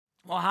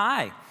Well,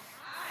 hi.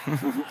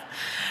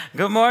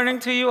 Good morning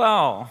to you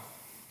all.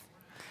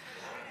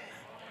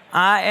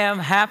 I am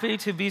happy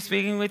to be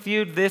speaking with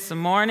you this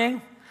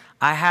morning.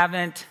 I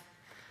haven't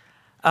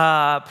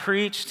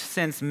preached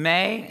since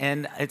May,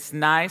 and it's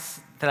nice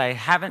that I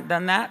haven't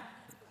done that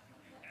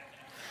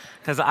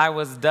because I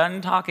was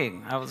done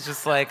talking. I was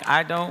just like,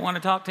 I don't want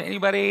to talk to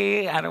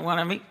anybody. I don't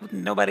want to meet with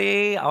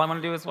nobody. All I want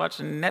to do is watch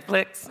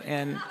Netflix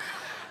and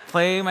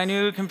play my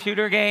new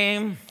computer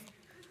game.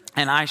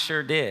 And I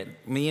sure did.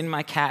 Me and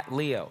my cat,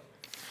 Leo.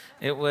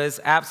 It was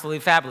absolutely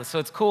fabulous. So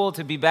it's cool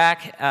to be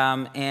back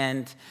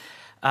and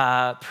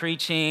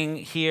preaching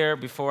here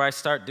before I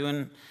start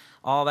doing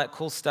all that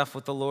cool stuff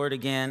with the Lord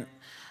again.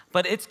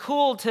 But it's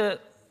cool to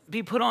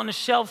be put on the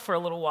shelf for a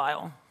little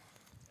while.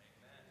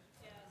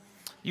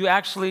 You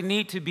actually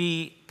need to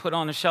be put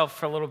on the shelf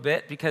for a little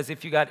bit because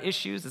if you got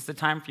issues, it's the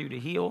time for you to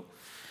heal.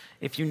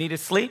 If you need to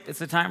sleep, it's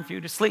the time for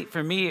you to sleep.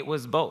 For me, it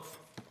was both.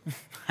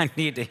 I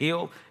need to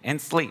heal and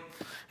sleep,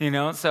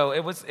 So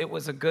it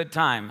was a good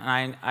time,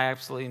 and I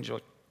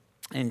absolutely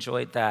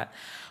enjoyed that.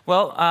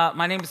 Well,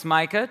 my name is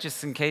Micah.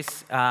 Just in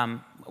case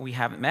we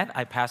haven't met,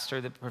 I pastor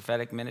the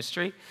prophetic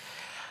ministry.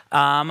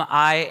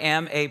 I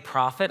am a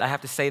prophet. I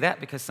have to say that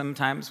because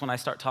sometimes when I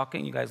start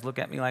talking, you guys look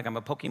at me like I'm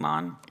a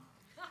Pokemon,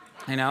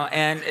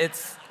 and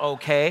it's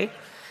okay.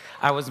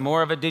 I was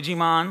more of a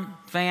Digimon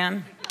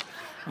fan,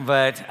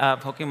 but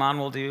Pokemon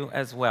will do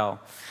as well.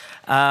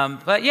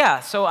 But yeah,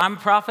 so I'm a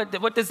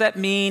prophet. What does that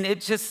mean?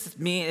 It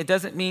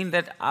doesn't mean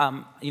that,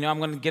 I'm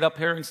going to get up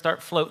here and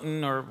start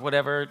floating or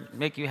whatever,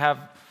 make you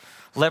have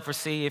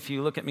leprosy if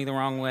you look at me the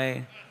wrong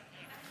way.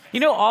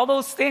 All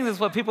those things is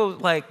what people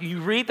like.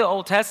 You read the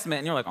Old Testament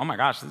and you're like, oh my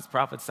gosh, these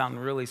prophets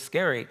sound really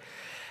scary.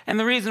 And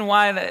the reason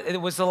why it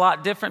was a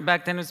lot different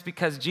back then was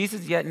because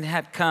Jesus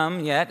hadn't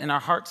come yet and our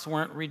hearts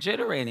weren't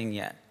regenerating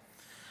yet.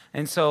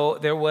 And so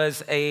the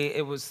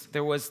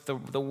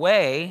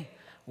way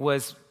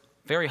was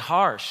very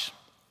harsh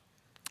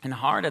and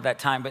hard at that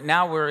time. But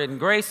now we're in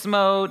grace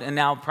mode, and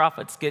now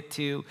prophets get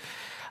to,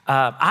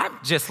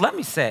 let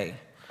me say,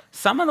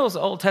 some of those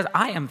Old Testament,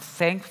 I am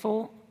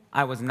thankful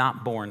I was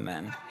not born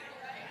then.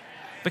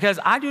 Because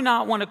I do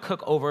not want to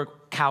cook over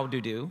cow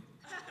doo-doo,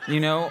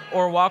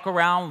 or walk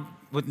around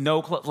with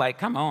no clothes. Like,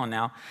 come on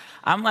now.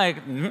 I'm like,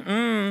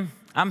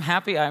 I'm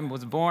happy I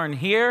was born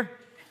here.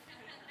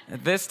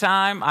 At this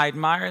time, I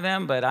admire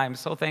them, but I'm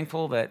so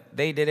thankful that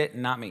they did it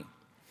and not me.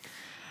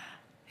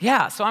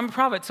 Yeah, so I'm a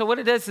prophet. So what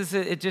it is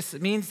it just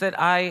means that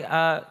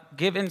I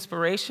give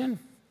inspiration.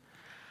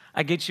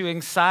 I get you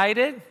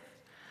excited.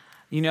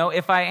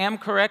 If I am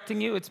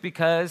correcting you, it's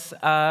because,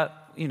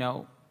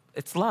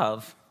 it's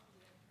love.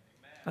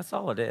 That's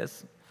all it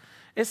is.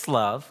 It's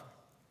love.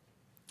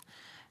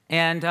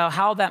 And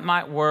how that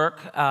might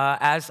work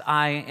as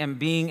I am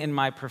being in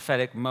my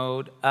prophetic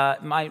mode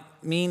might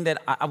mean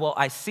that,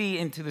 I see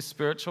into the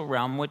spiritual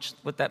realm, which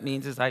what that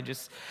means is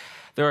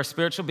there are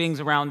spiritual beings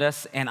around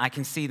us, and I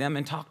can see them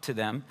and talk to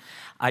them.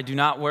 I do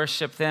not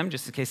worship them,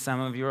 just in case some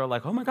of you are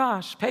like, oh my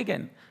gosh,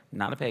 pagan.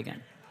 Not a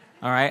pagan,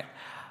 all right?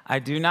 I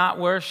do not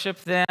worship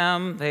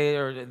them.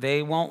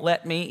 They won't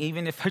let me,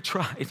 even if I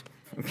tried,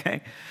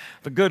 okay?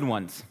 The good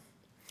ones.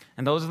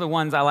 And those are the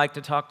ones I like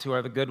to talk to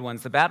are the good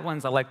ones. The bad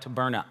ones I like to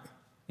burn up.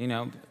 We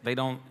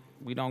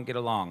don't get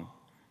along,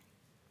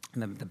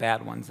 the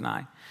bad ones and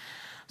I.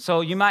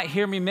 So you might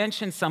hear me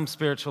mention some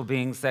spiritual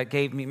beings that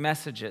gave me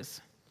messages.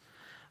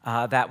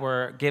 That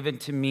were given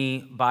to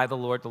me by the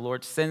Lord. The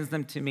Lord sends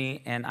them to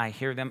me, and I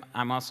hear them.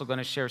 I'm also going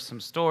to share some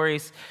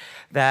stories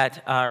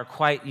that are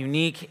quite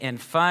unique and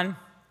fun.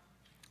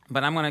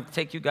 But I'm going to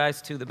take you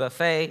guys to the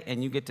buffet,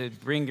 and you get to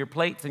bring your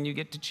plates, and you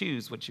get to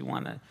choose what you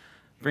want to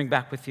bring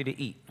back with you to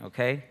eat,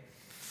 okay?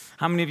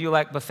 How many of you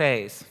like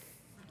buffets?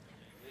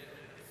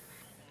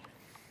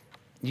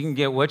 You can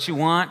get what you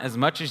want as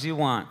much as you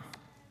want,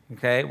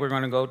 okay? We're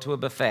going to go to a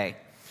buffet.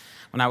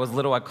 When I was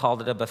little, I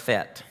called it a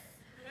buffet.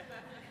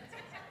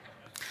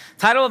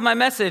 Title of my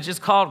message is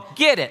called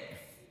Get It.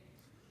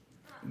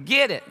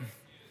 Get it.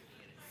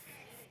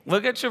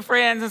 Look at your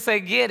friends and say,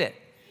 get it.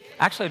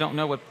 Actually, I don't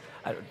know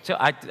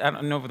I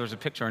don't know if there's a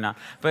picture or not,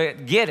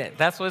 but get it.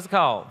 That's what it's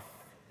called.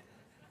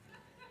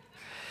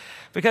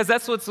 Because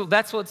that's what's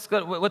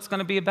going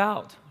to be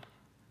about.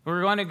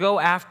 We're going to go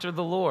after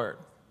the Lord,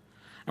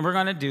 and we're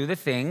going to do the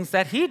things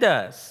that He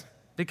does,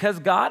 because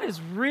God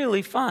is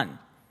really fun.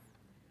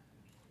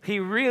 He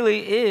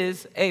really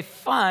is a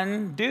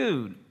fun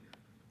dude.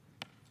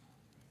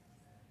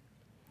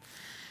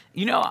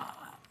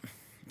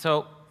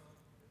 So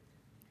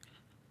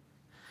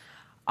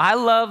I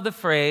love the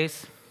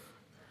phrase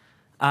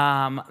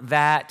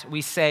that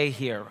we say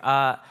here,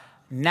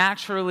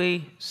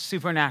 naturally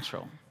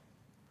supernatural.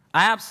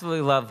 I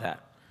absolutely love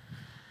that.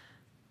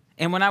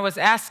 And when I was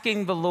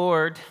asking the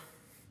Lord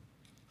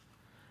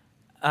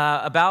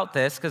about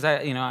this, because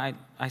I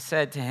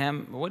said to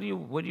Him, what do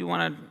you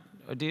want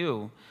to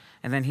do?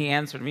 And then He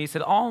answered me. He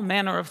said, all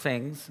manner of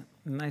things.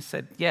 And I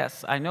said,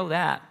 yes, I know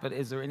that, but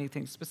is there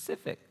anything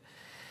specific?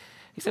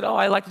 He said,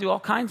 I like to do all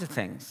kinds of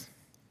things.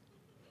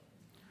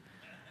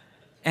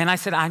 And I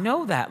said, I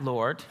know that,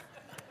 Lord.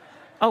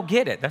 Oh,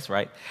 get it. That's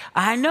right.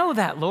 I know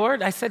that,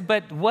 Lord. I said,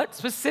 but what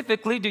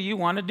specifically do you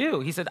want to do?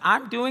 He said,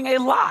 I'm doing a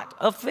lot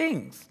of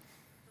things,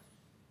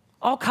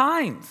 all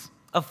kinds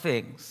of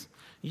things.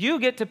 You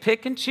get to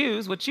pick and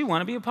choose what you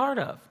want to be a part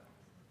of.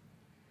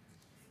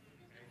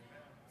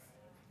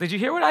 Did you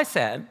hear what I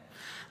said?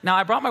 Now,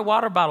 I brought my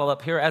water bottle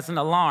up here as an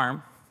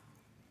alarm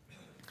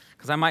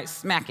because I might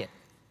smack it.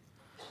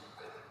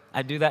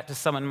 I do that to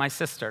summon my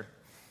sister.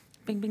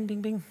 Bing, bing,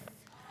 bing, bing.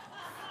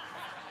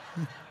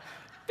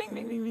 Bing,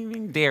 bing, bing, bing,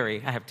 bing.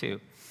 Dairy, I have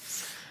two.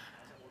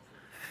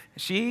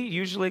 She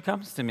usually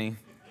comes to me.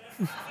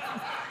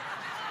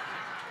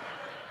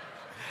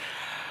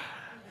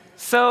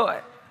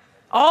 So,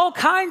 all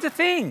kinds of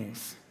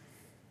things.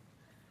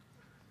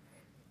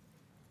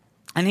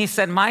 And he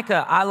said,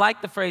 Micah, I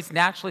like the phrase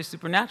naturally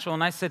supernatural.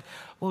 And I said,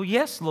 well,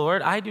 yes,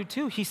 Lord, I do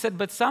too. He said,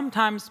 but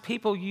sometimes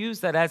people use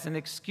that as an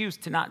excuse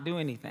to not do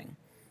anything.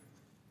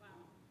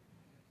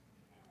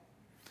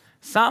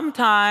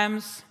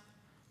 Sometimes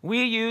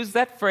we use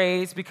that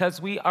phrase because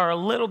we are a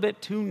little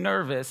bit too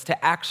nervous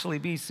to actually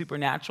be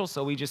supernatural.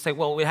 So we just say,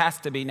 well, it has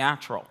to be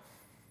natural.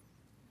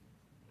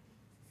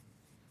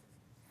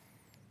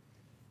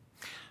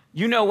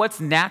 You know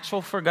what's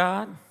natural for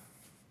God?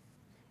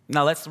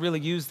 Now let's really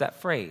use that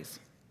phrase.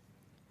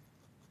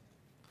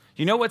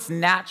 You know what's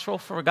natural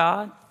for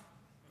God?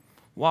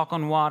 Walk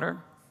on water,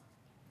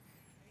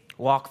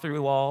 walk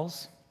through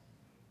walls.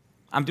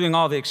 I'm doing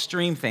all the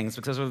extreme things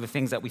because those are the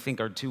things that we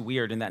think are too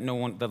weird and that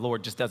the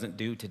Lord just doesn't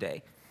do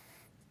today.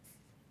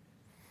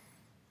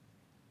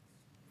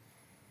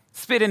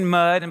 Spit in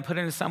mud and put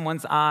it in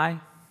someone's eye.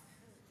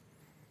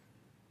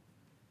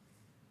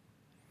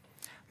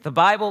 The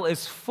Bible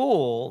is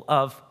full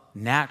of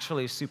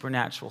naturally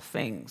supernatural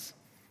things.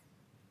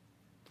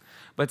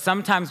 But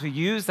sometimes we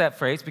use that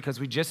phrase because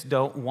we just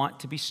don't want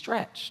to be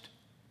stretched.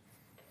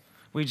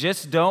 We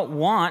just don't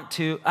want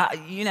to,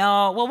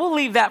 we'll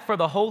leave that for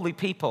the holy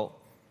people.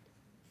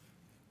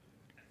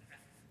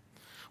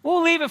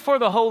 We'll leave it for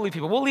the holy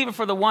people. We'll leave it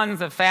for the ones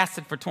that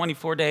fasted for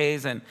 24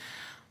 days. And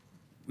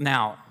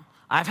now,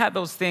 I've had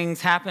those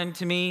things happen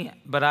to me,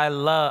 but I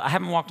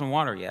haven't walked on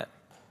water yet.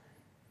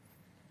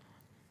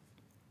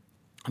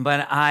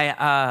 But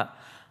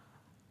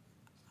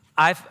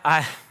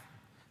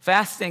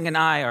fasting and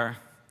I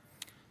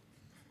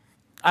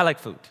like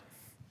food.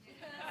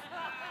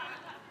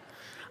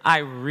 I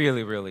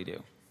really, really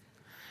do.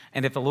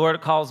 And if the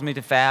Lord calls me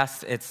to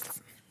fast,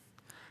 it's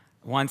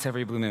once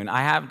every blue moon.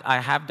 I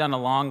have done a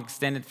long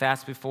extended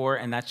fast before,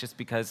 and that's just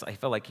because I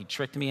feel like he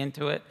tricked me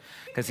into it,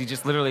 because he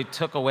just literally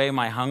took away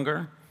my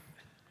hunger.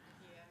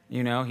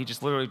 You know, he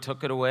just literally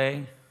took it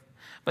away.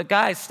 But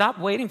guys, stop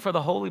waiting for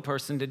the holy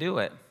person to do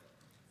it.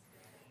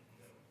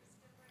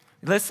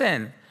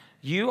 Listen,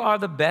 you are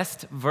the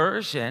best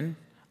version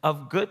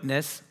of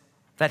goodness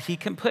that he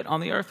can put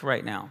on the earth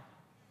right now.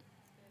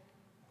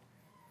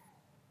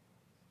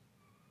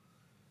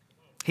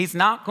 He's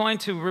not going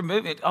to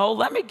remove it. Oh,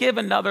 let me give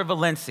another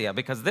Valencia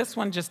because this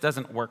one just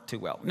doesn't work too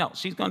well. No,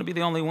 she's going to be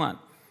the only one.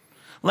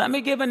 Let me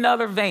give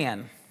another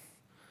van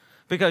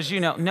because,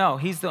 no,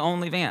 he's the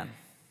only van.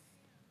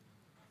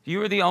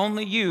 You are the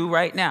only you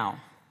right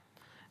now.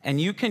 And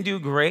you can do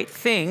great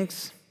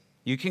things.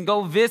 You can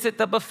go visit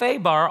the buffet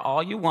bar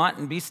all you want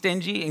and be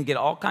stingy and get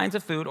all kinds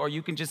of food, or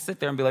you can just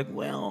sit there and be like,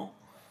 well,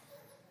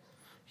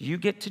 you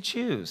get to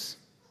choose.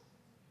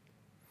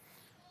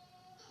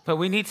 But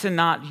we need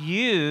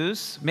to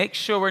make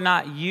sure we're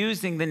not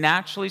using the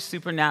naturally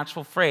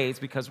supernatural phrase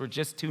because we're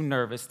just too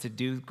nervous to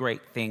do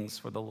great things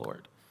for the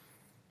Lord.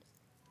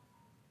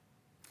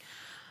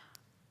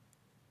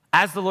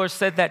 As the Lord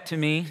said that to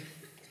me,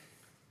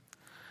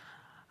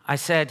 I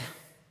said,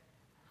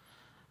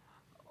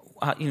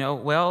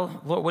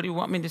 well, Lord, what do you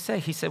want me to say?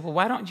 He said, well,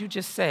 why don't you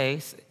just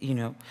say,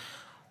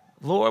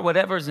 Lord,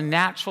 whatever is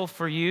natural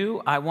for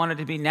you, I want it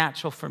to be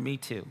natural for me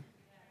too.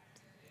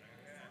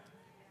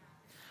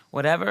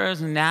 Whatever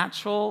is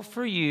natural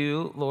for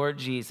you, Lord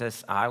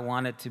Jesus, I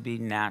want it to be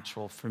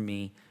natural for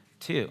me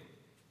too.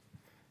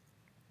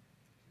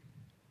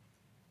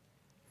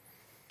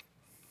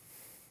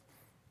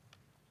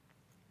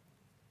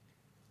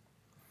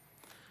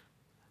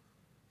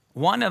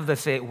 One of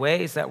the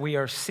ways that we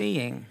are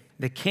seeing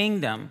the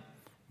kingdom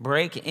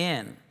break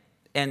in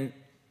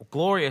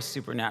glorious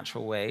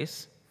supernatural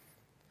ways.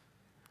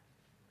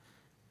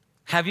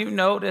 Have you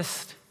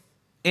noticed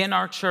in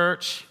our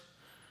church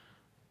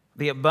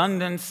the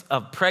abundance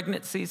of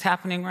pregnancies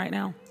happening right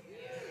now?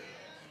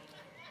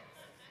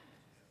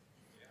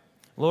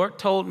 Lord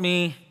told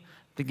me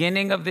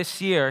beginning of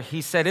this year,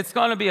 he said, it's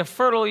going to be a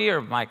fertile year,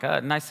 Micah.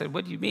 And I said,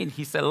 what do you mean?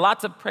 He said,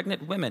 lots of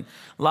pregnant women,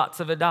 lots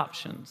of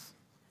adoptions.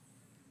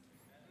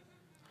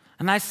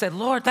 And I said,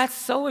 Lord, that's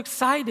so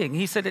exciting.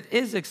 He said, it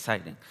is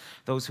exciting.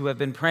 Those who have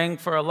been praying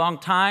for a long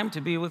time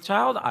to be with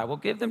child, I will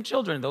give them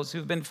children. Those who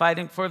have been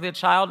fighting for their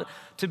child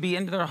to be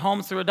into their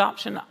homes through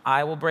adoption,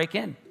 I will break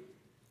in.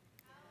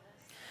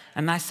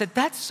 And I said,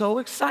 that's so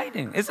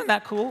exciting. Isn't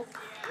that cool?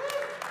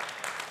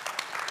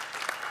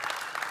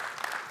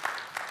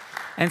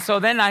 And so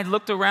then I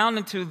looked around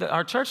into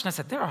our church and I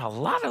said, there are a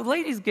lot of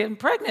ladies getting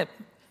pregnant.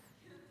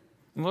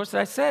 And the Lord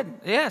said, I said,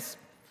 yes.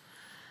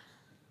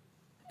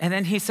 And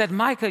then he said,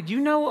 Micah, you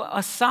know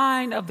a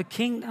sign of the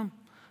kingdom?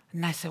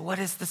 And I said, what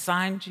is the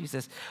sign,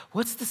 Jesus?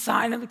 What's the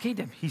sign of the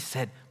kingdom? He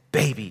said,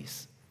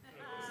 babies.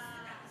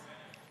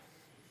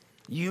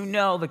 You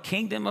know the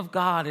kingdom of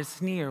God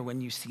is near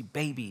when you see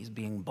babies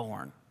being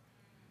born.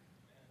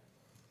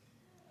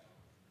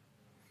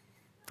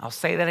 I'll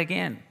say that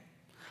again.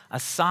 A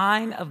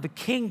sign of the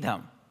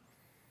kingdom.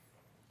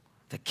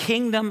 The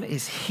kingdom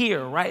is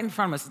here right in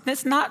front of us.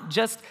 It's not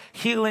just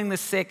healing the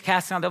sick,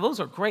 casting out devils.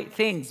 Those are great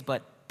things,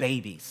 but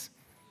babies,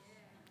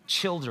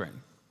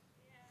 children.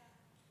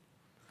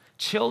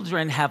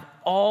 Children have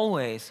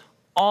always,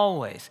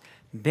 always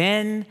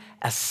been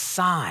a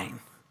sign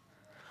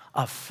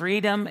of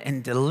freedom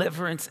and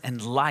deliverance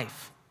and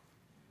life.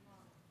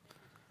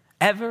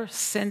 Ever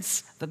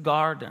since the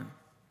garden,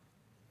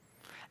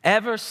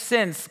 ever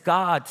since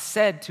God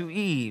said to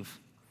Eve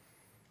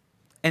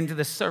and to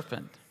the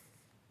serpent,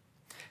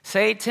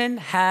 Satan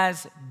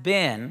has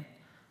been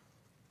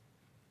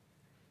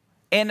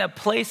in a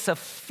place of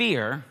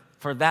fear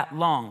for that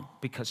long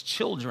because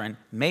children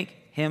make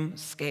him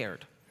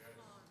scared.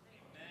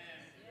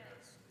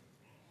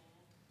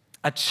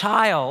 A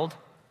child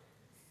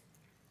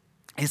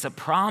is a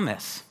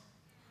promise.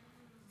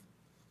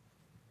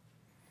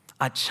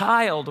 A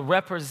child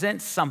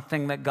represents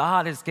something that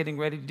God is getting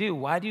ready to do.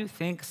 Why do you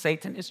think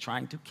Satan is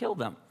trying to kill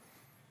them?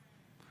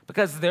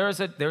 Because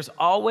there's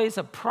always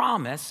a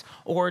promise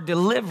or a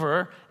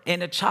deliverer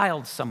in a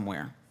child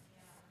somewhere.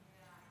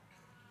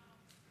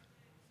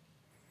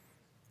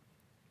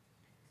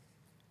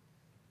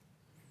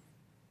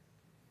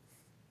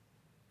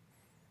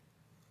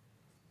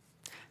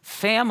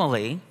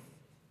 Family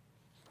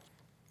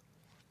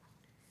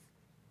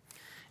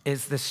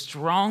is the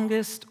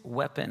strongest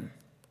weapon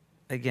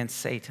against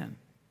Satan.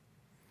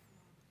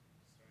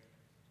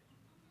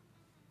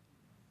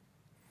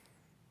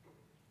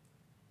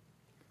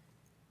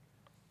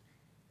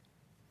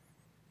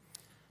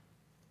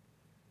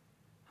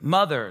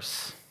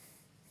 Mothers,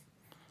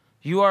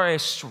 you are a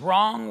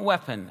strong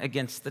weapon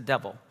against the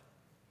devil.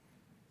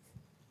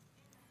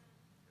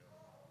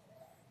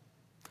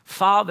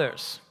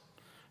 Fathers,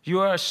 you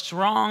are a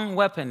strong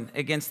weapon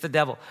against the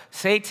devil.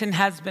 Satan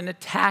has been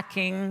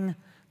attacking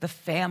the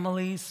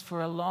families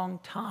for a long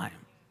time.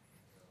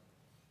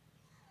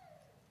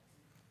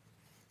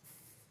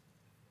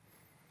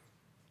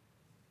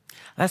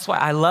 That's why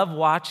I love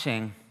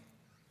watching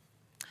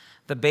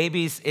the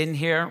babies in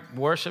here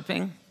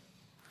worshiping.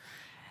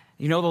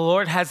 You know, the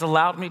Lord has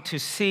allowed me to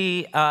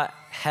see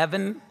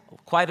heaven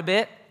quite a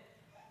bit.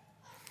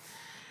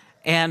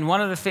 And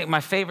one of my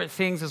favorite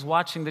things is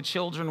watching the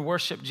children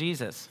worship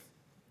Jesus.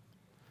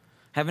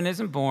 Heaven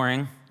isn't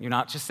boring. You're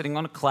not just sitting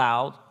on a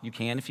cloud. You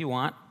can if you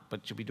want,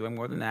 but you'll be doing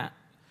more than that.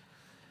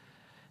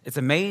 It's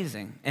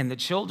amazing. And the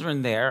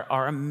children there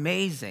are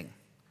amazing.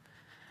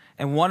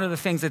 And one of the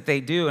things that they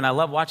do, and I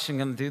love watching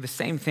them do the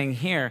same thing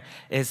here,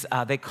 is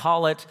they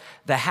call it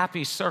the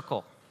happy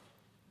circle,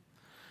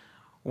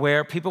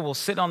 where people will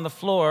sit on the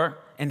floor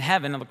in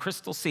heaven on the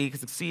crystal sea,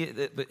 because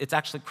it's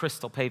actually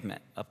crystal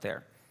pavement up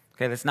there.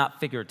 Okay, that's not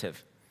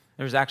figurative.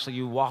 There's actually,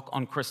 you walk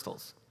on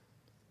crystals.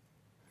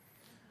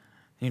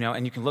 You know,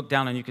 and you can look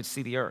down and you can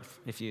see the earth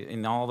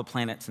and all the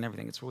planets and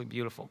everything. It's really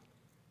beautiful.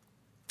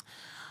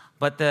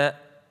 But the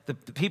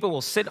people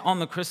will sit on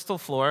the crystal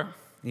floor,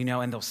 you know,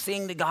 and they'll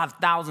sing to God,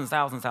 thousands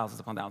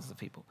upon thousands of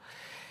people.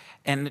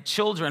 And the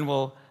children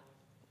will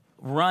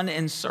run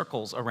in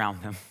circles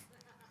around them.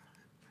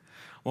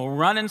 Will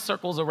run in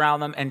circles around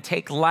them and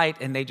take light,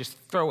 and they just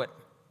throw it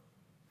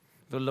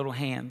with their little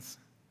hands.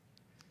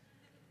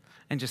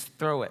 And just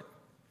throw it.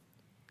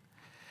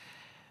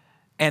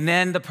 And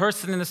then the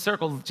person in the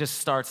circle just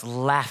starts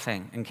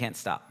laughing and can't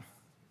stop.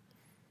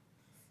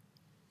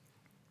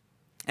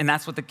 And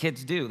that's what the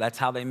kids do. That's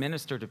how they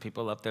minister to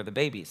people up there, the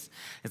babies,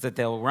 is that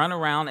they'll run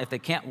around. If they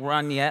can't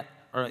run yet,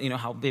 or you know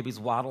how babies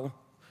waddle,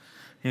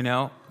 you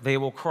know, they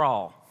will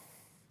crawl.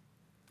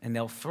 And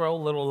they'll throw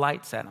little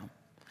lights at them.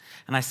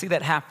 And I see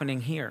that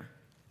happening here.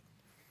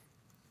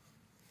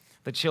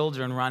 The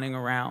children running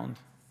around.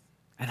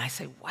 And I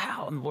say,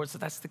 wow. And the Lord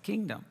said, that's the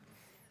kingdom.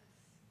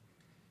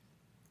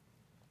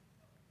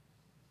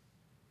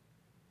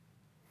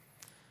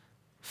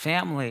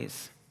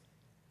 Families.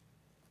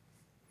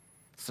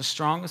 It's the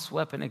strongest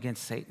weapon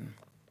against Satan.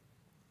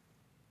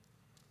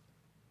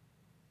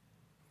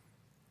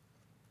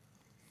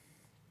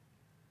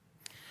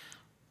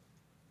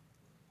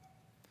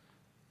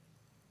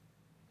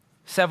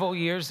 Several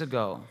years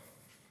ago,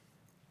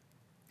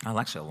 well,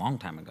 actually a long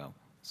time ago,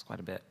 it's quite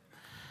a bit,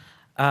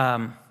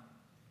 I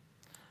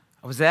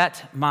was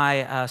at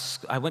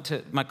I went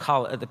to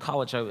the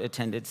college I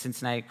attended,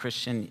 Cincinnati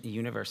Christian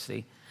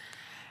University,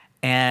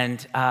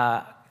 and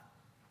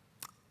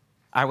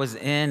I was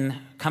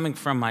coming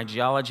from my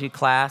geology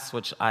class,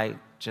 which I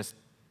just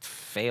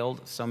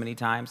failed so many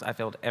times. I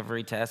failed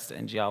every test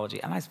in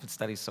geology, and I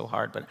studied so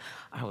hard, but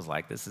I was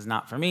like, this is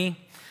not for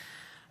me,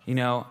 you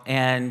know,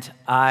 and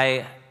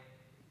I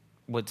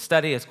would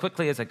study as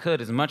quickly as I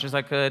could, as much as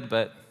I could,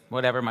 but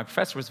whatever. My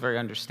professor was very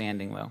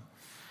understanding, though.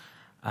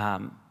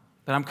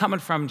 But I'm coming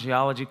from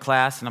geology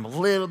class, and I'm a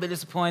little bit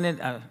disappointed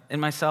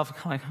in myself.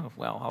 I'm like, oh,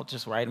 well, I'll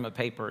just write him a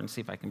paper and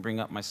see if I can bring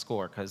up my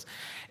score, because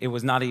it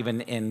was not even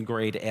in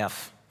grade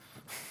F.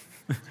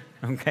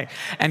 Okay?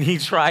 And he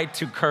tried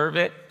to curve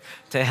it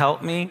to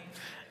help me,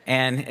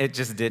 and it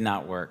just did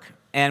not work.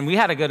 And we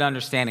had a good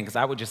understanding, because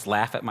I would just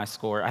laugh at my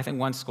score. I think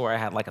one score I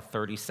had like a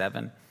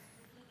 37,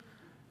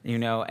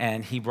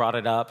 and he brought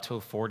it up to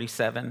a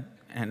 47.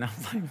 And I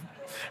was like,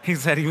 he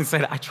even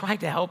said, I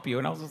tried to help you.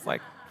 And I was just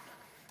like,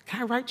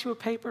 can I write you a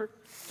paper?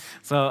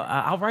 So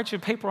I'll write you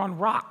a paper on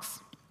rocks.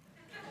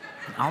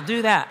 I'll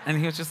do that. And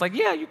he was just like,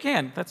 yeah, you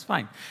can. That's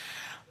fine.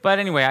 But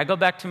anyway, I go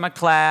back to my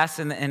class,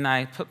 and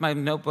I put my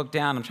notebook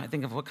down. I'm trying to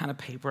think of what kind of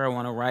paper I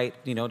want to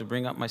write, to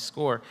bring up my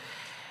score.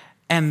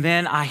 And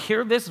then I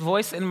hear this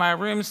voice in my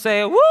room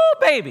say, woo,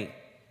 baby.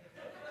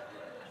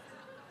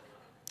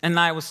 And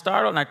I was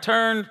startled, and I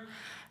turned,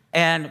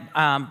 and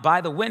by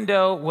the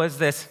window was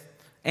this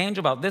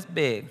angel about this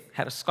big,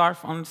 had a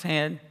scarf on his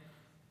head,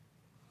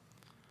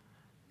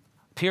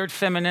 appeared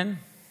feminine.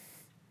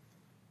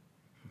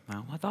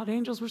 Well, I thought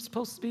angels were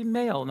supposed to be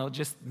male. No,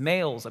 just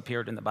males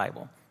appeared in the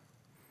Bible.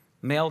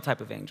 Male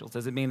type of angels.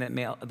 Does it mean that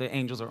the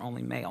angels are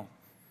only male?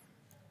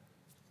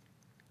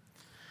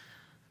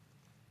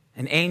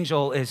 An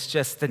angel is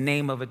just the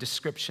name of a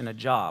description, a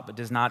job. It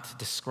does not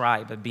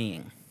describe a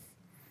being.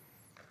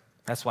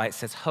 That's why it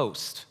says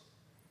host,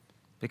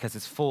 because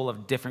it's full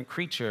of different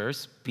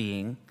creatures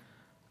being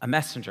a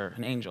messenger,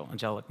 an angel,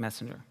 angelic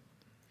messenger.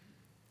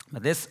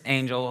 But this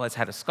angel has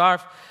had a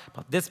scarf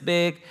about this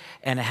big,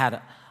 and it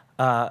had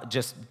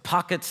just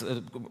pockets,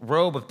 a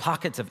robe with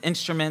pockets of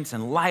instruments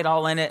and light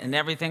all in it and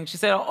everything. She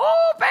said,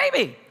 oh,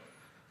 baby.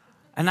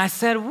 And I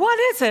said, what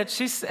is it?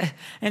 She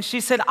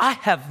said, I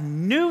have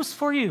news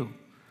for you.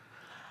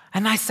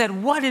 And I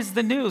said, what is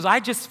the news? I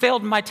just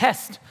failed my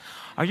test.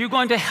 Are you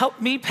going to help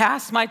me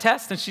pass my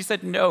test? And she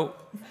said, no.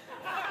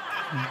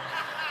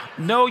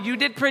 No, you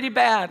did pretty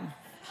bad.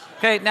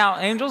 Okay, now,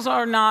 angels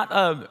are not,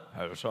 no,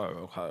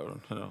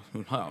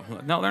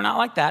 they're not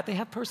like that. They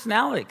have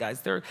personality,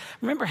 guys.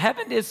 Remember,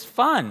 heaven is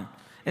fun,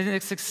 and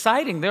it's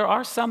exciting. There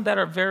are some that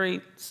are very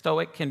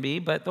stoic, can be,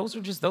 but those are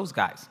just those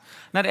guys.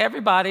 Not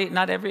every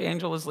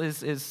angel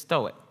is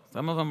stoic.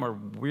 Some of them are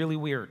really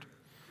weird,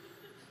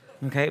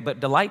 okay, but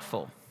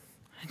delightful.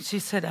 And she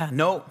said,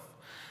 no.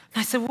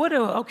 And I said, what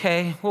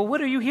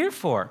are you here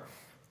for?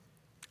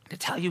 To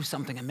tell you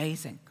something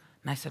amazing.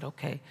 And I said,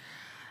 okay.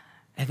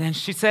 And then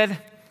she said,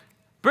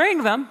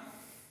 bring them.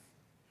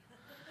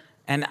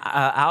 And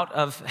out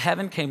of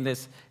heaven came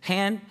this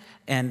hand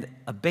and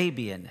a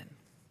baby in it.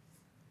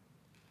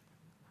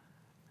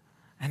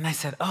 And I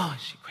said, oh,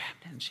 she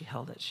grabbed it and she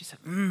held it. She said,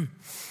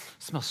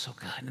 smells so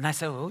good. And I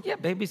said, oh, yeah,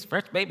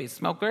 fresh babies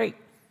smell great.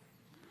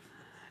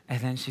 And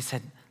then she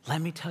said,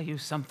 let me tell you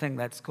something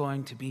that's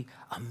going to be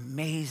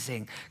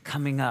amazing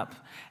coming up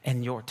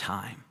in your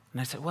time.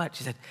 And I said, what?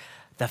 She said,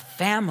 the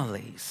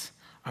families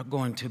are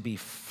going to be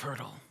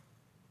fertile.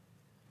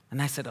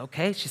 And I said,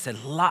 okay. She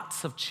said,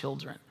 lots of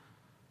children.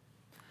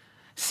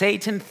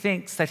 Satan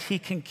thinks that he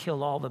can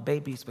kill all the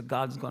babies, but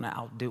God's going to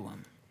outdo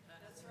him.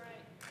 That's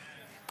right.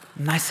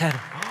 And I said,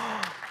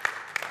 oh,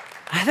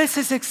 this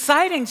is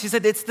exciting. She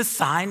said, it's the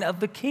sign of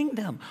the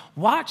kingdom.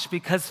 Watch,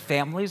 because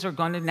families are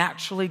going to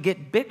naturally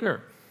get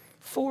bigger.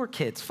 4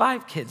 kids,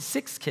 5 kids,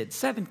 6 kids,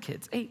 7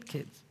 kids, 8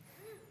 kids.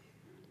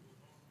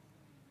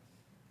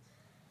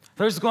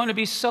 There's going to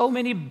be so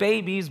many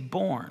babies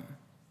born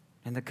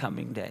in the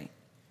coming day.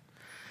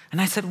 And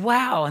I said,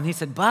 wow. And he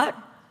said, but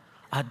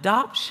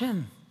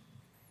adoption.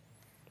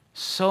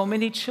 So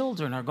many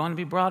children are going to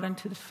be brought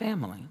into the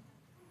family.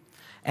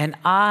 And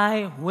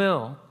I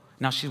will,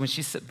 now when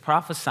she's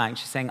prophesying,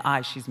 she's saying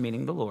she's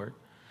meaning the Lord.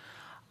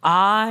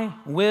 I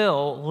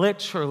will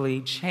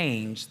literally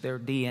change their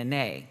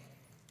DNA.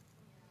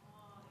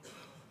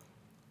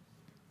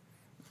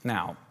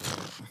 Now,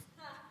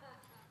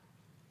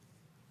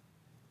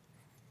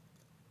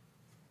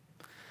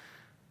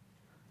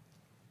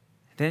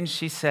 then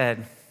she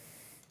said,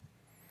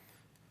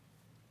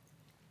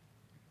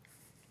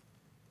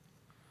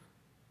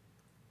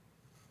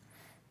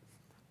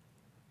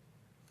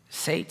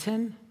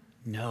 Satan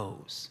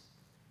knows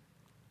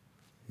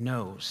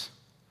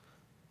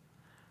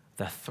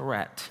the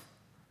threat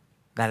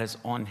that is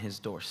on his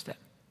doorstep.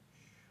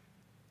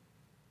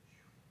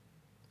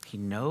 He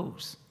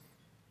knows.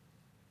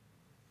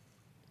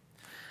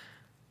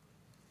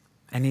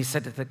 And he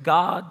said that the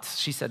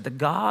gods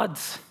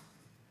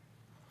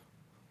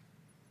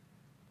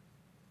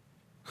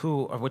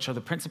which are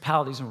the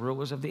principalities and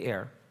rulers of the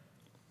air,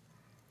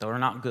 though are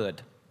not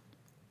good,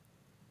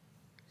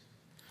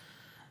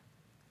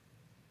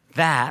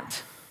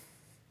 that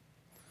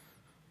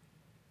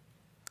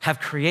have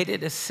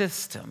created a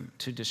system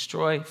to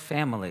destroy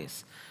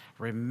families.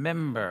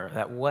 Remember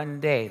that one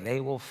day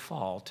they will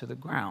fall to the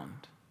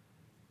ground.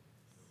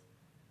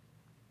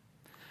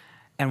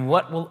 And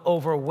what will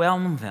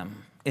overwhelm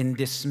them and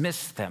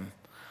dismiss them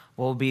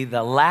will be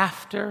the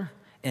laughter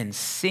and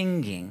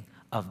singing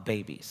of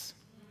babies.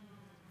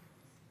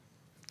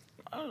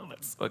 Oh,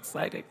 that's so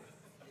exciting.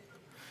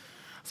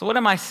 So what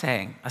am I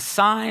saying? A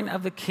sign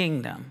of the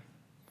kingdom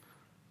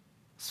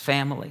is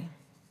family.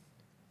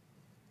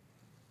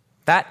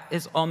 That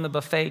is on the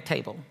buffet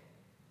table.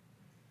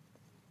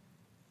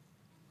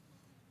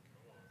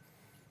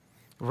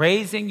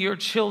 Raising your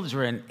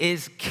children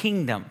is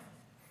kingdom.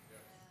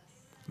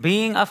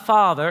 Being a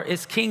father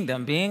is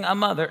kingdom. Being a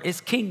mother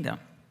is kingdom.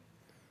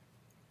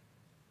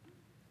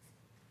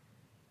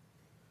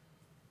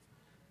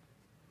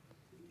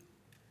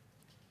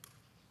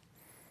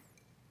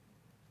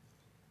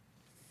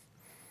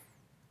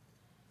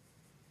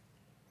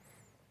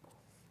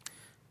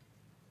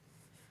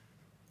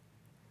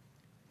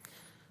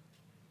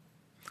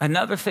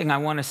 Another thing I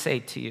want to say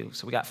to you,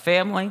 so we got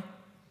family.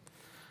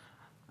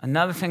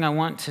 Another thing I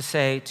want to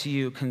say to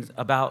you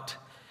about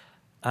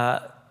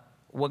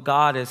what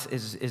God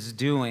is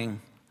doing.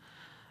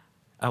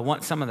 I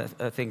want some of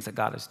the things that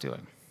God is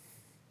doing.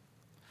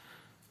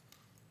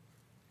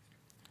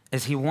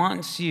 Is He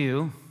wants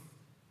you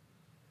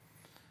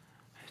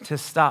to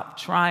stop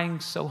trying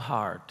so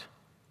hard.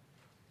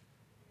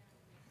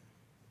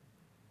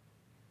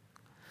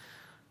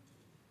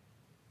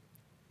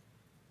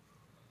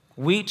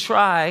 We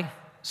try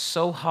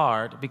so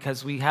hard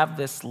because we have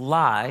this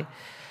lie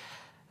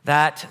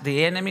that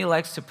the enemy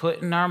likes to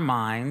put in our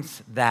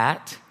minds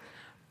that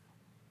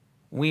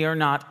we are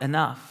not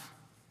enough.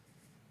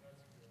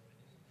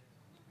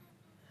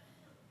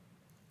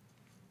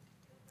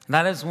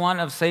 That is one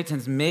of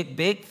Satan's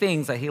big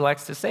things that he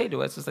likes to say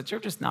to us, is that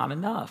you're just not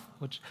enough.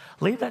 Which,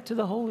 leave that to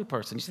the holy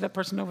person. You see that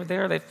person over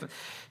there?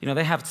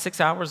 They have 6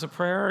 hours of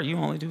prayer. You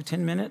only do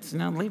 10 minutes.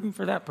 Leave them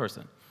for that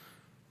person.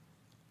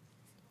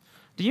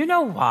 Do you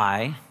know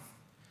why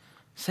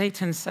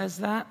Satan says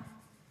that?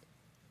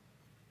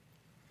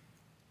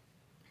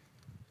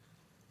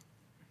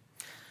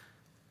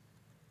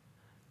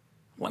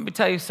 Let me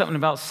tell you something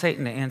about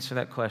Satan to answer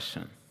that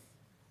question.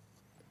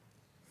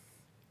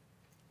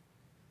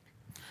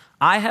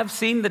 I have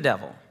seen the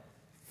devil.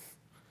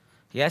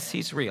 Yes,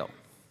 he's real.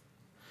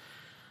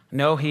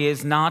 No, he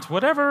is not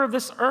whatever of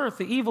this earth,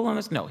 the evil in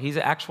this. No, he's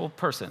an actual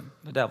person,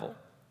 the devil,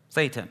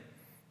 Satan.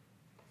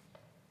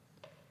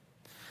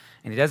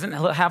 And he doesn't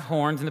have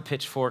horns and a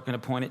pitchfork and a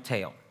pointed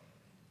tail.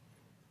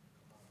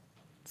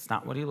 It's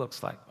not what he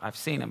looks like. I've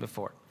seen him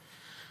before.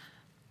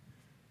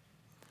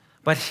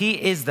 But he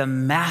is the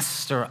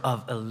master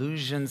of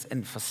illusions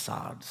and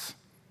facades.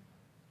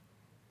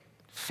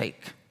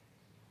 Fake.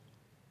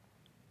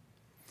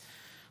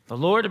 The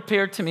Lord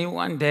appeared to me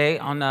one day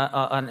in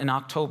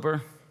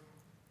October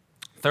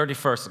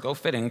 31st. Go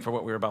fitting for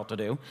what we were about to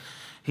do.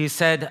 He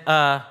said,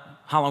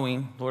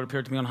 Halloween. The Lord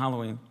appeared to me on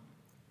Halloween.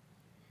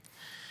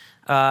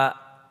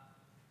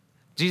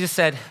 Jesus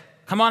said,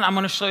 come on, I'm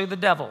going to show you the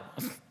devil.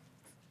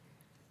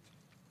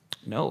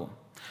 No.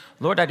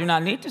 Lord, I do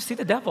not need to see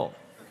the devil.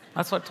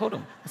 That's what I told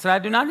him. I said, I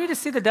do not need to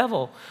see the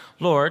devil,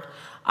 Lord.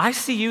 I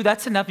see you.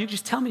 That's enough. You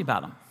just tell me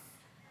about him.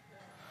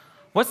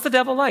 What's the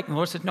devil like? And the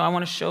Lord said, no, I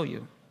want to show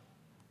you.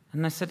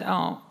 And I said,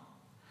 oh.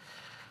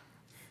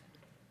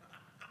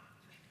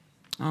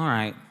 All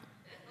right.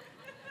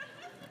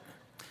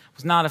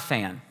 Was not a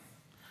fan.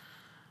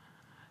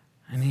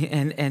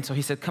 And so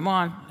he said, come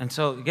on. And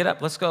so get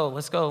up, let's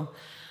go.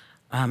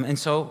 And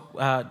so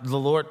the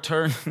Lord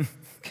turned,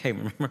 okay,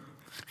 remember,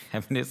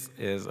 heaven is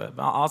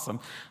awesome.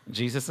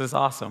 Jesus is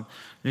awesome.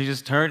 He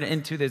just turned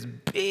into this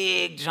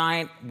big,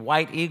 giant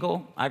white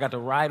eagle. I got to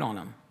ride on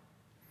him.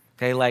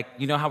 Okay, like,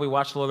 you know how we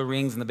watch Lord of the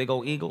Rings and the big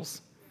old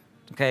eagles?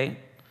 Okay?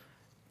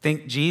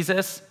 Think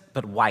Jesus,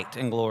 but white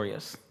and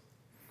glorious.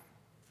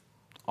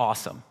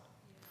 Awesome.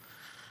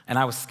 And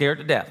I was scared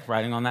to death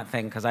riding on that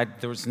thing because I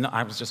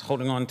was just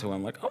holding on to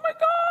him like, oh my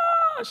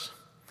gosh.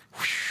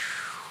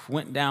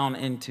 Went down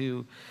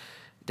into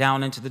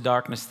the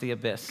darkness, the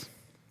abyss.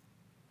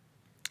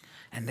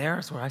 And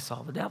there's where I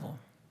saw the devil.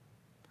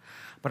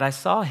 But I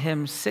saw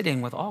him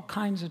sitting with all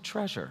kinds of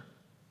treasure.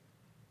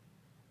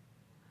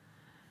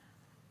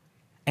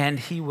 And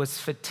he was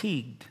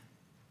fatigued.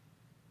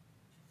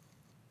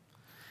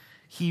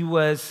 He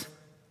was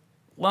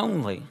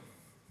lonely.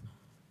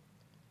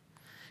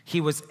 He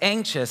was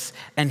anxious,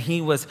 and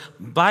he was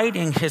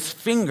biting his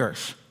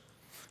fingers.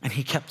 And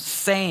he kept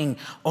saying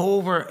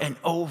over and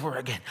over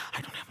again,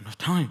 I don't have enough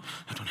time.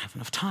 I don't have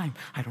enough time.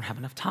 I don't have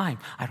enough time.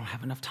 I don't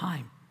have enough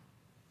time.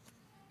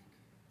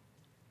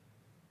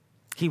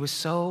 He was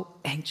so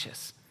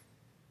anxious.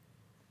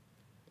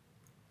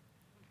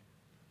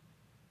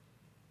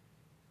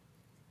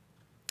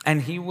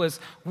 And he was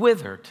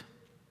withered.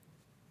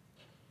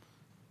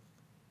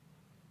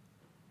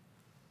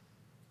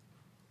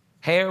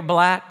 Hair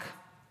black.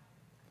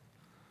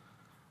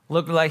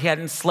 Looked like he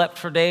hadn't slept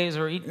for days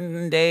or eaten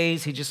in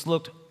days. He just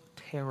looked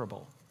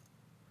terrible.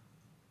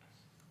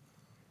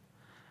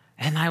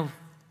 And I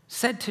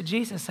said to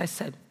Jesus, I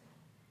said,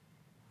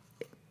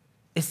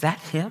 is that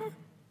him?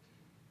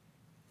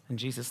 And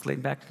Jesus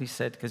leaned back and he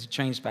said, because he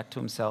changed back to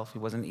himself, he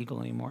wasn't an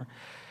eagle anymore.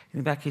 He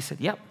leaned back, he said,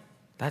 yep,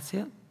 that's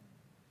him.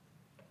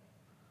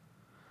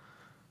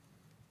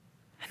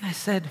 And I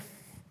said,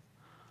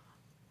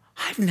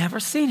 I've never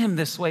seen him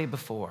this way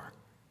before.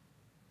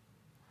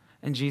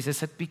 And Jesus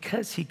said,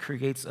 because he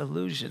creates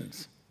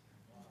illusions.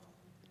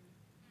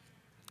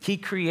 He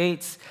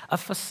creates a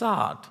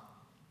facade,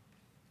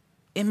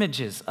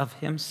 images of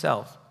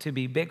himself to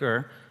be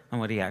bigger than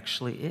what he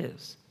actually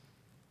is.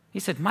 He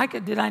said, Micah,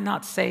 did I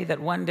not say that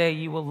one day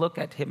you will look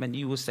at him and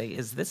you will say,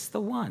 is this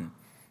the one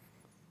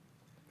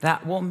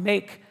that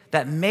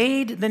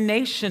made the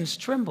nations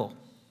tremble?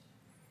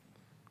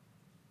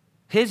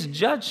 His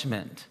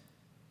judgment,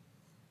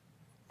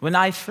 when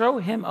I throw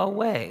him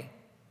away,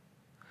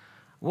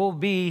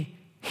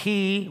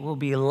 he will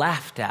be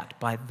laughed at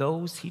by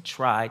those he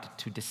tried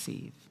to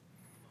deceive.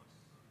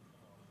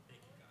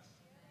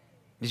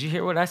 Did you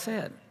hear what I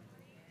said?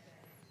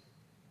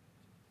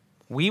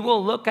 We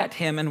will look at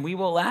him and we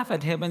will laugh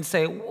at him and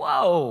say,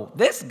 whoa,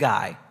 this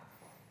guy.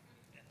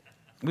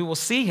 We will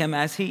see him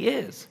as he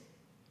is.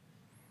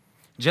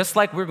 Just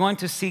like we're going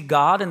to see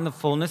God in the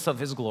fullness of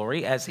his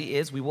glory as he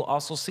is, we will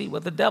also see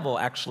what the devil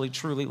actually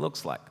truly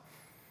looks like.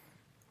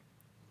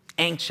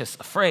 Anxious,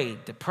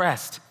 afraid,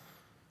 depressed.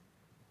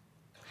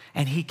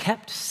 And he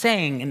kept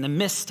saying in the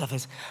midst of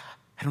his,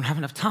 I don't have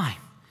enough time.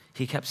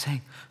 He kept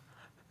saying,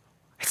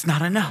 it's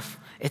not enough.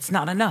 It's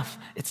not enough.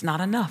 It's not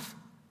enough.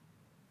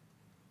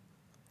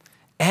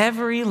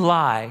 Every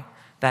lie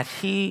that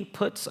he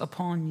puts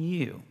upon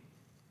you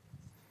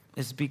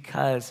is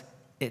because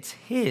it's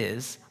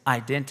his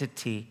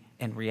identity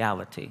and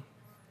reality.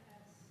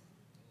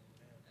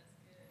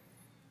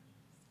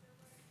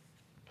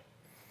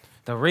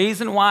 The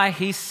reason why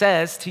he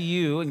says to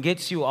you and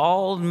gets you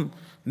all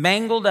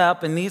mangled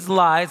up in these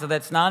lies that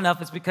that's not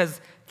enough is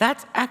because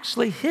that's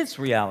actually his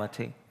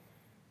reality.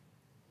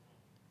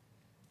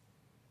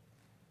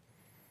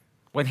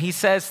 When he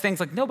says things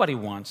like, nobody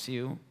wants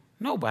you,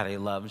 nobody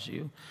loves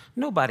you,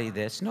 nobody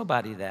this,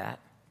 nobody that,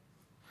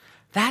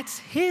 that's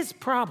his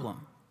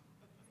problem.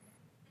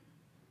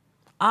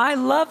 I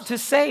love to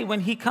say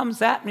when he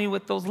comes at me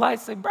with those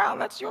lies, say, bro,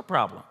 that's your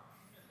problem.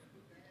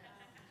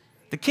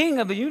 The king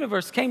of the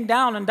universe came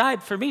down and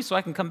died for me so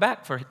I can come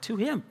back to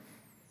him.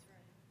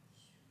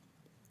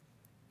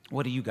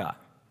 What do you got?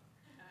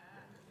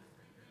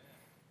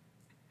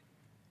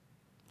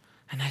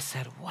 And I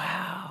said,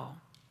 wow.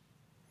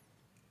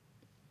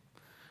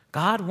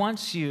 God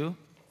wants you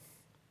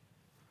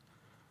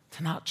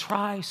to not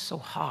try so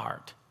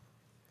hard,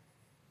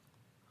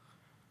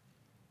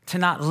 to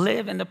not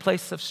live in the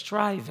place of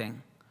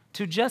striving,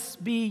 to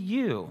just be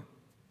you,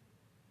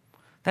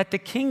 that the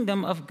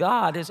kingdom of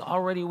God is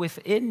already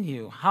within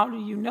you. How do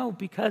you know?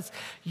 Because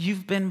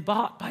you've been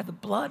bought by the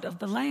blood of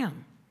the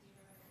Lamb.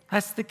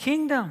 That's the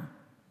kingdom.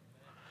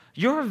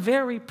 Your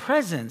very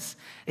presence,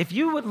 if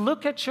you would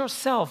look at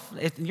yourself,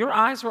 if your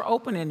eyes were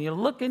open and you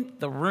look in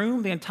the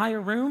room, the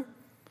entire room,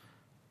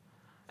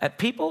 at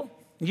people,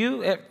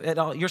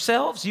 at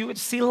yourselves, you would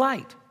see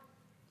light.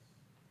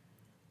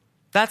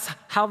 That's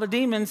how the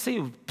demons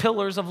see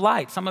pillars of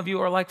light. Some of you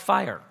are like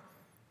fire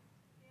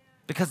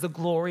because the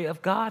glory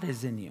of God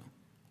is in you.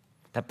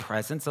 The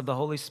presence of the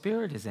Holy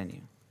Spirit is in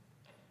you.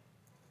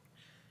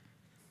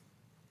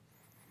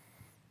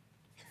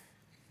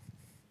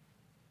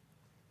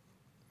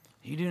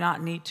 You do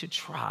not need to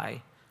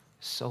try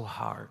so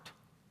hard.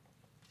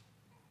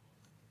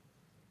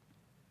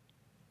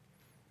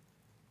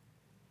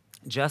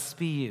 Just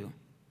be you.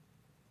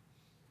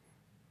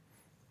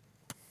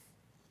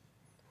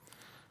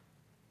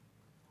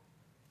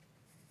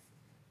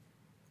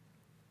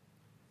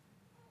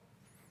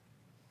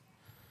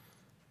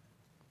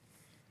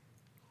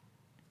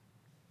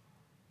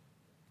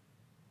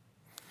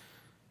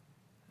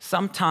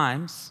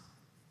 Sometimes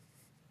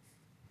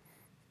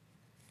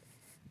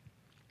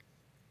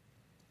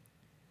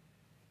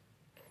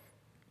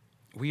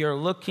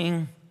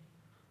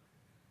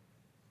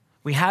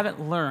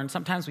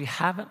sometimes we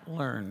haven't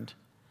learned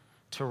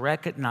to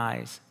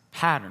recognize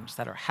patterns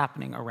that are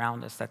happening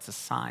around us. That's a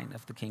sign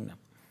of the kingdom.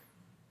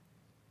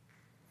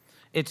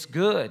 It's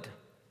good.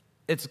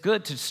 It's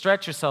good to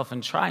stretch yourself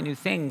and try new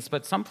things,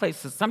 but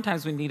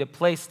sometimes we need a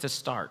place to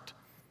start.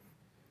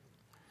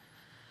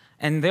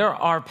 And there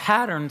are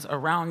patterns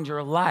around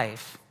your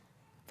life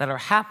that are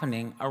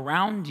happening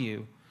around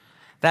you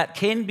that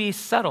can be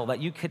subtle, that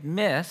you could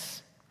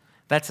miss.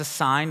 That's a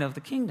sign of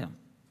the kingdom.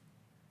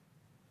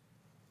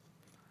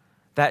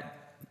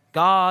 That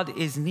God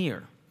is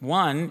near.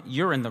 One,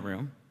 you're in the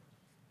room.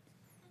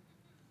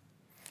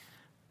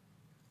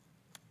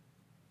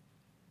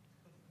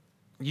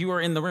 You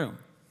are in the room.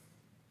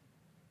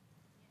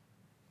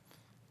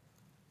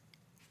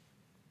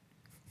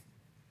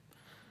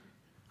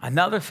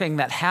 Another thing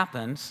that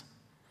happens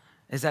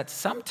is that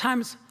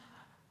sometimes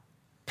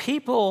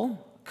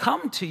people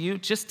come to you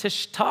just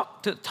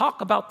to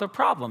talk about their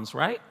problems,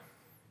 right?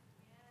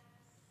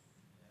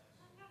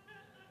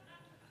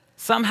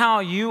 Somehow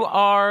you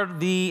are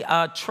the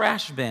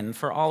trash bin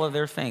for all of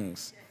their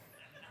things.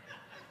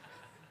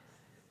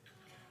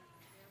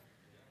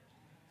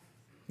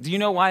 Do you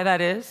know why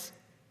that is?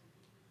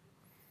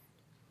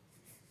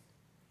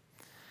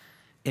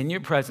 In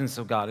your presence,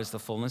 O God, is the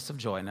fullness of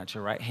joy, and at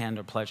your right hand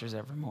are pleasures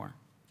evermore.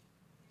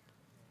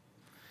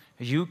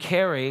 you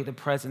carry the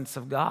presence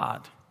of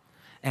God.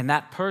 And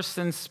that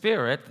person's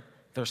spirit,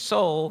 their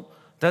soul,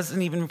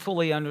 doesn't even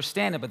fully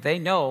understand it, but they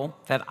know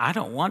that I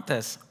don't want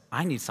this.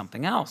 I need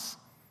something else.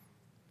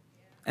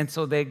 And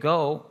so they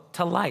go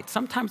to light.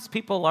 Sometimes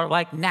people are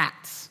like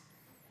gnats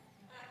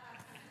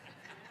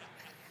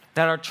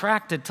that are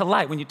attracted to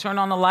light. When you turn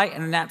on the light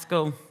and the gnats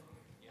go,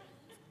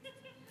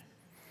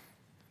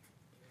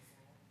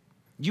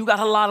 you got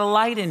a lot of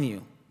light in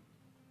you.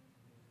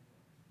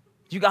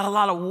 You got a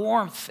lot of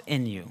warmth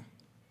in you.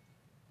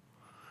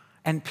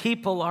 And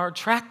people are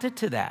attracted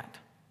to that.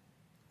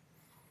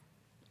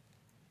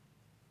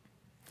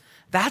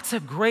 That's a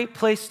great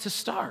place to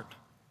start.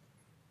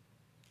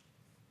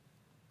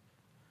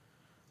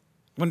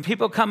 When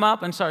people come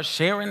up and start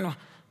sharing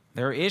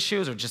their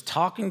issues or just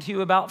talking to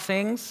you about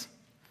things,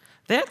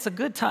 that's a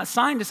good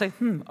sign to say,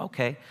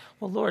 okay,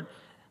 well, Lord,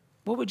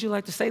 what would you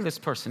like to say to this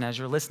person as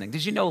you're listening?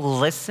 Did you know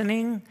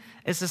listening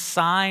is a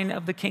sign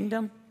of the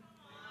kingdom?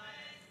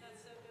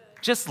 That's so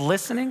good. Just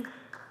listening?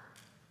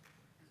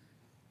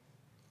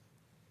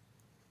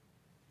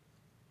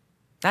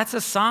 That's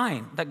a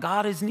sign that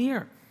God is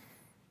near.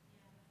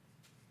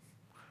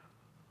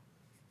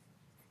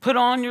 Put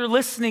on your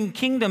listening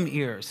kingdom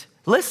ears.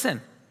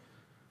 Listen.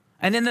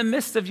 And in the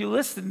midst of you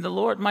listening, the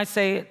Lord might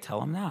say,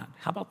 tell him that.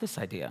 How about this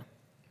idea?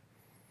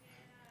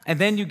 And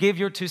then you give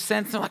your 2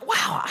 cents. They're like,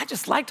 wow, I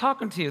just like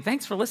talking to you.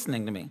 Thanks for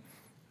listening to me.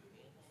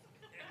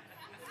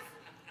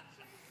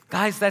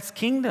 Guys, that's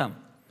kingdom.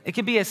 It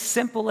can be as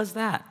simple as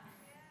that.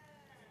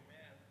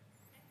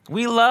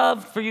 We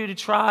love for you to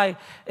try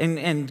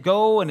and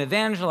go and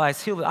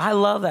evangelize, heal. I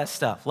love that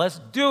stuff. Let's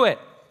do it.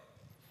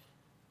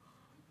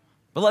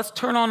 But let's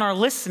turn on our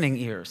listening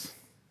ears.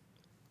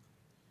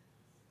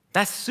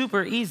 That's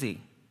super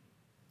easy.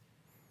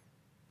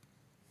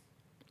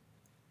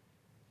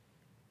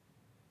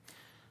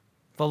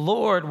 The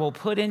Lord will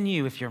put in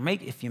you, if you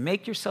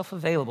make yourself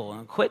available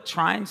and quit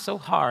trying so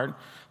hard,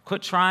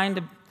 quit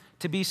trying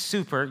to be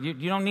super, you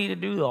don't need to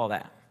do all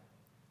that.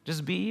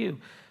 Just be you.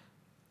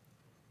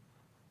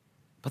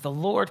 But the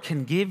Lord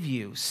can give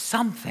you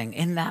something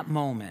in that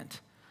moment,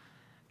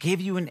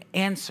 give you an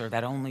answer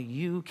that only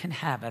you can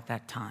have at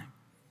that time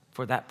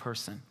for that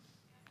person.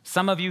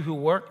 Some of you who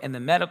work in the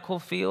medical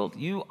field,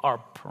 you are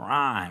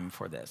prime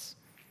for this.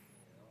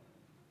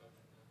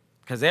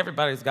 Because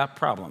everybody's got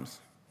problems.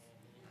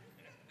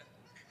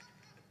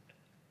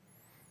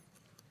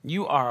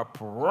 You are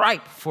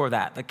ripe for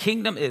that. The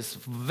kingdom is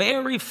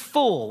very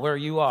full where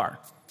you are.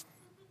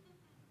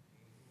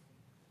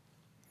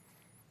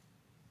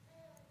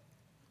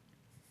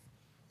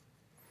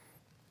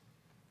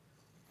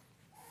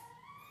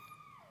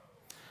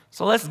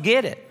 So let's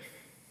get it.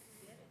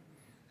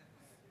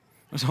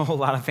 There's a whole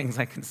lot of things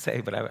I can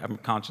say, but I'm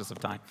conscious of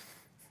time.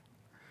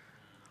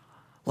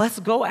 Let's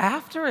go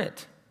after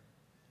it.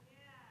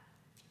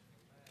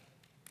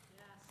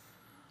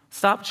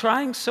 Stop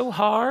trying so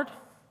hard.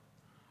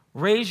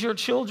 Raise your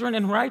children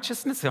in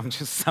righteousness. I'm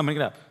just summing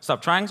it up.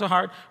 Stop trying so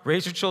hard.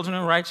 Raise your children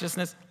in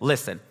righteousness.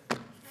 Listen.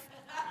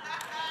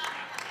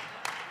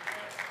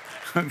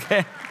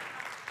 Okay?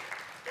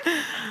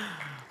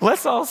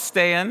 Let's all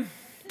stand,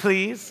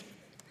 please.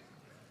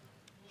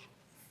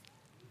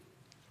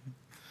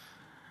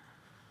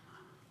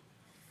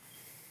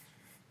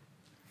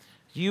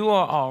 You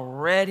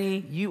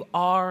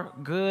are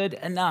good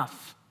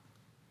enough.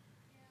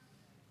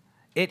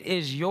 It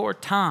is your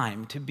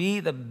time to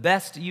be the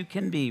best you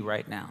can be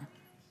right now.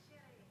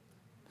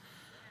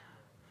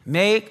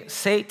 Make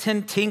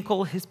Satan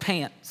tinkle his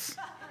pants.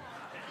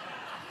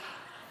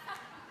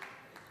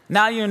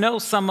 Now you know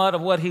somewhat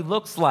of what he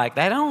looks like.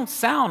 That don't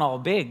sound all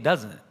big,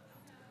 doesn't it?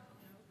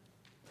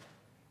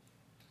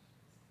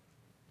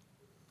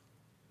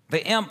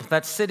 The imp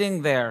that's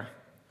sitting there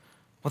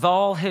with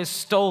all his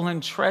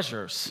stolen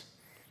treasures,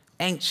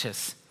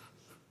 anxious,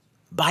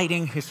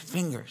 biting his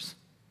fingers.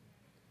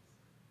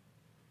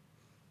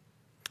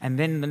 And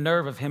then the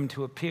nerve of him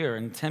to appear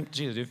and tempt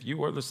Jesus, if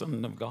you are the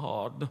Son of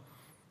God.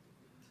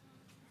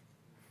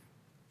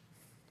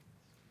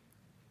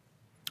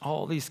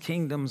 All these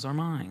kingdoms are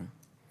mine.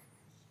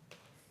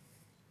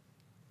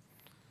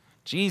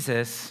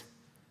 Jesus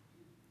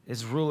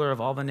is ruler of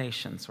all the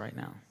nations right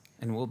now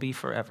and will be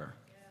forever.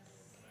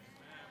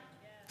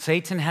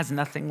 Satan has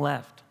nothing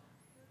left.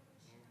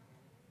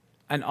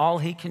 And all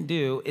he can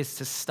do is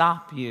to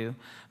stop you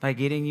by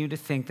getting you to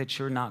think that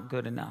you're not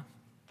good enough.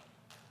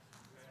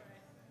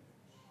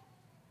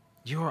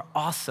 You are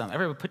awesome.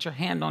 Everybody put your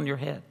hand on your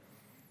head.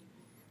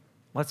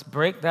 Let's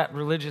break that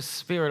religious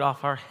spirit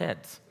off our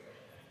heads.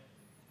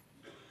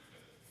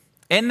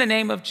 In the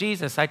name of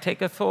Jesus, I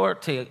take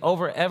authority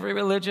over every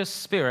religious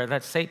spirit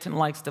that Satan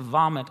likes to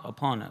vomit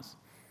upon us.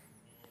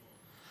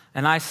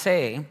 And I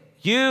say,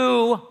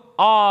 you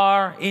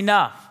are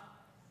enough.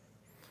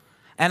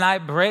 And I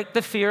break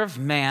the fear of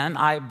man.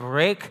 I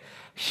break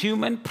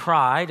human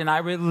pride, and I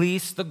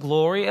release the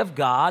glory of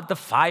God, the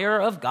fire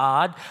of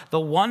God, the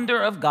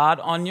wonder of God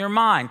on your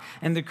mind,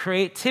 and the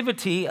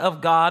creativity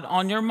of God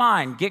on your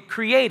mind. Get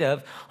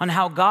creative on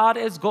how God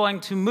is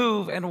going to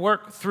move and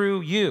work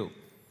through you.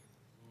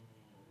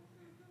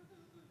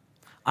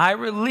 I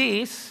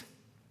release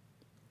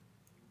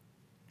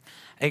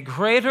a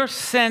greater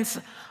sense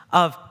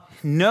of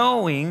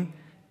knowing,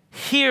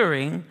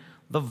 hearing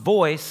the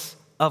voice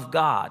of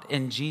God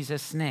in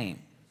Jesus' name.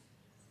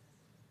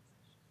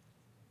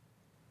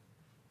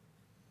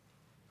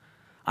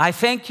 I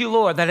thank you,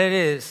 Lord, that it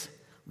is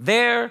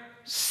their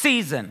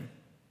season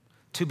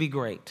to be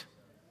great.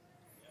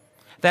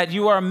 That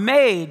you are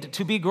made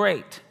to be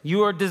great.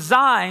 You are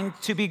designed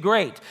to be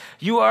great.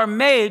 You are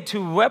made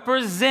to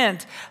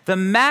represent the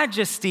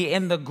majesty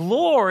and the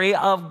glory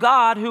of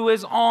God who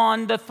is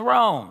on the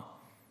throne.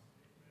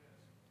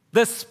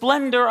 The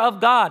splendor of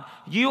God.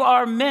 You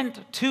are meant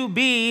to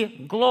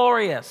be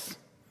glorious,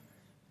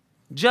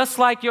 just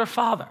like your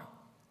Father.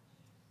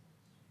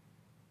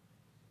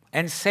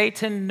 And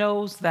Satan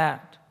knows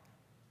that.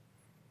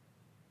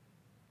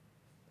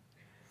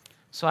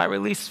 So I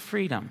release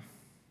freedom.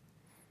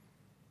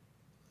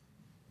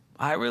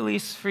 I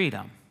release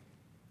freedom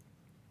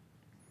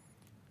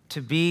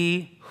to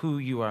be who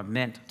you are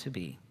meant to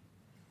be.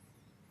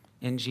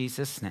 In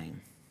Jesus'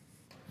 name.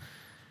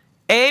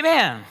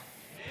 Amen.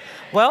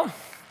 Well,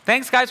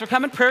 thanks, guys, for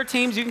coming. Prayer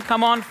teams, you can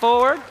come on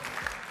forward.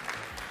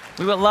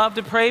 We would love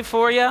to pray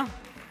for you.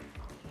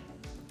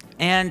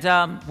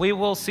 And we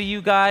will see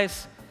you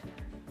guys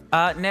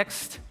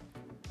next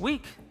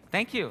week.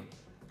 Thank you.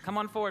 Come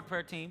on forward,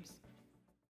 prayer teams.